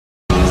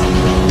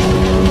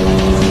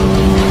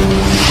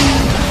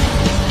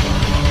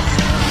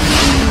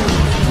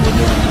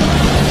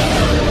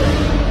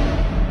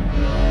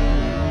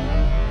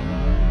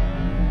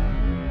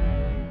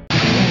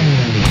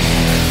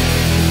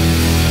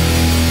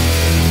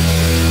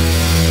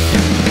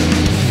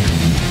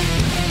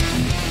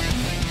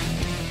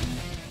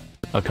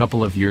A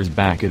couple of years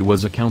back it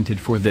was accounted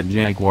for that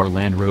Jaguar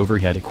Land Rover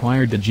had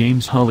acquired the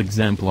James Hull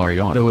exemplary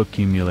auto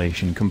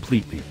accumulation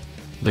completely.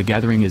 The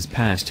gathering is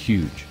past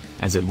huge,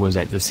 as it was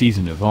at the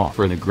season of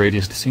offer the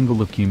greatest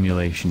single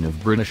accumulation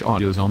of British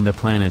autos on the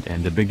planet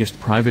and the biggest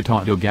private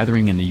auto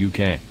gathering in the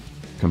UK.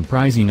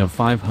 Comprising of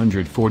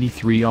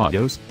 543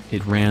 autos,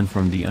 it ran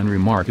from the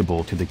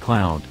unremarkable to the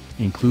cloud,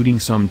 including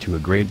some to a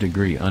great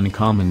degree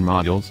uncommon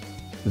models.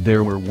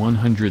 There were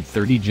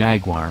 130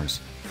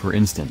 Jaguars, for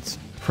instance,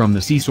 from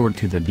the C-Sort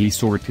to the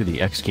D-Sort to the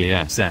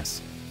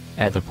XKSS.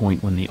 At the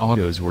point when the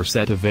autos were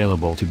set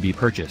available to be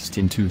purchased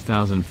in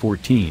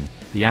 2014,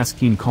 the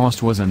asking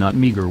cost was a not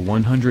meager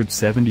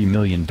 $170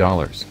 million.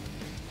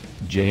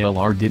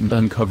 JLR didn't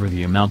uncover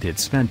the amount it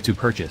spent to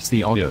purchase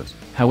the autos,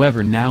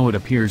 however now it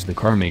appears the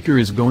carmaker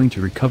is going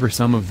to recover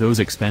some of those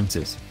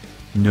expenses.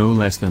 No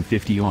less than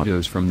 50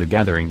 autos from the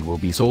gathering will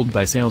be sold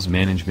by sales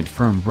management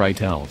firm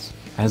Brightwells,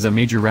 as a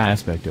major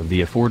aspect of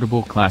the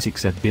Affordable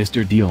Classics at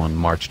Bicester deal on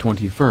March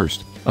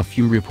 21st. A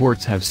few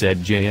reports have said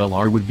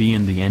JLR would be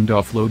in the end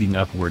offloading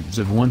upwards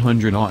of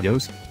 100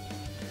 autos.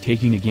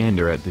 Taking a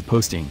gander at the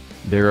posting,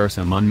 there are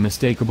some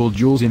unmistakable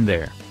jewels in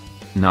there.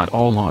 Not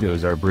all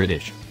autos are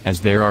British,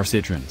 as there are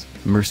Citroëns,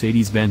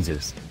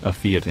 Mercedes-Benzes, a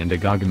Fiat and a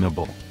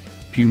Goggomobil.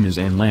 Pumas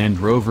and Land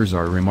Rovers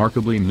are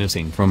remarkably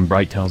missing from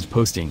Brightwells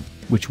posting,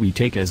 which we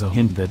take as a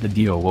hint that the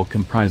deal will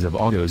comprise of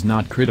autos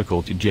not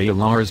critical to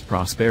JLR's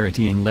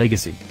prosperity and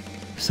legacy.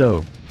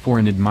 So, for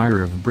an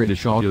admirer of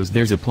British autos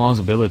there's a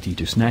plausibility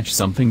to snatch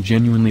something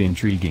genuinely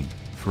intriguing.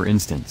 For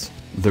instance,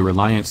 the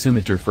Reliant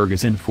Scimitar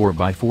Ferguson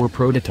 4x4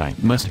 prototype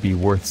must be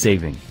worth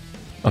saving.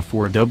 A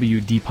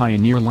 4WD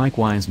pioneer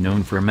likewise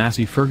known for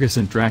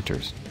Massey-Ferguson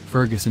tractors,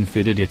 Ferguson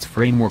fitted its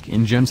framework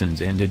in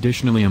Jensens and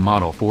additionally a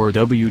Model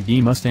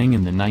 4WD Mustang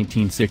in the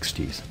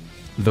 1960s.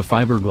 The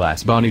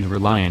fiberglass-bodied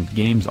Reliant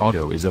Games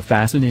auto is a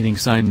fascinating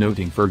side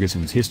noting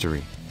Ferguson's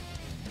history.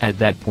 At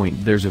that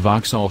point there's a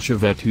Vauxhall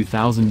Chevette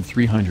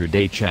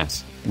 2300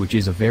 HS, which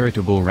is a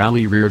veritable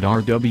rally-reared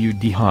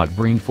RWD hot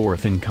bring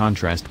forth in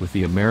contrast with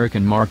the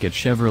American market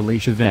Chevrolet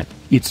Chevette,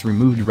 its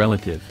removed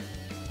relative.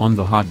 On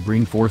the hot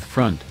bring forth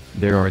front,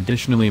 there are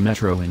additionally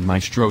Metro and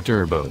Maestro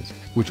turbos,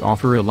 which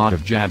offer a lot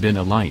of jab in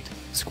a light,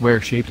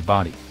 square-shaped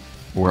body.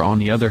 Or on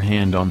the other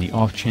hand, on the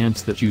off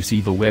chance that you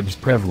see the web's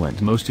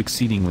prevalent most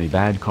exceedingly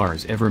bad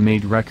cars ever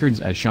made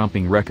records as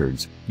shopping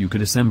records, you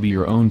could assemble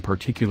your own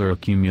particular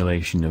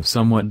accumulation of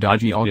somewhat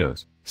dodgy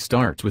autos.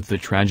 Start with the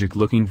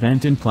tragic-looking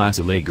Venton Plus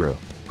Allegro,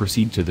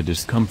 proceed to the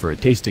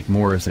discomfort-tastic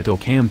Morrisette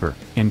camper,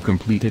 and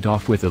complete it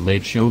off with a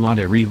late show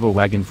Lotte Revo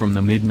wagon from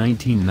the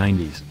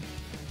mid-1990s.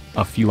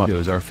 A few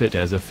autos are fit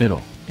as a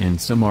fiddle, and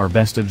some are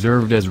best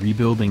observed as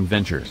rebuilding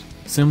ventures,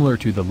 similar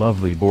to the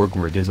lovely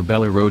Borgward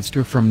Isabella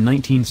Roadster from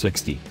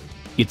 1960.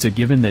 It's a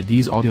given that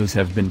these autos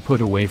have been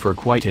put away for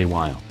quite a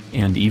while,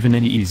 and even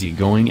any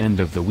easy-going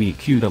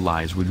end-of-the-week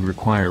utilize would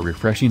require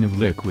refreshing of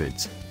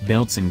liquids,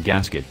 belts and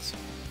gaskets.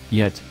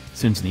 Yet,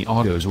 since the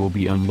autos will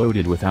be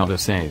unloaded without a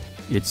save,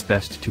 it's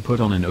best to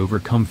put on an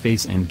overcome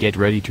face and get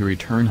ready to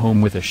return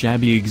home with a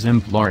shabby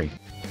exemplary.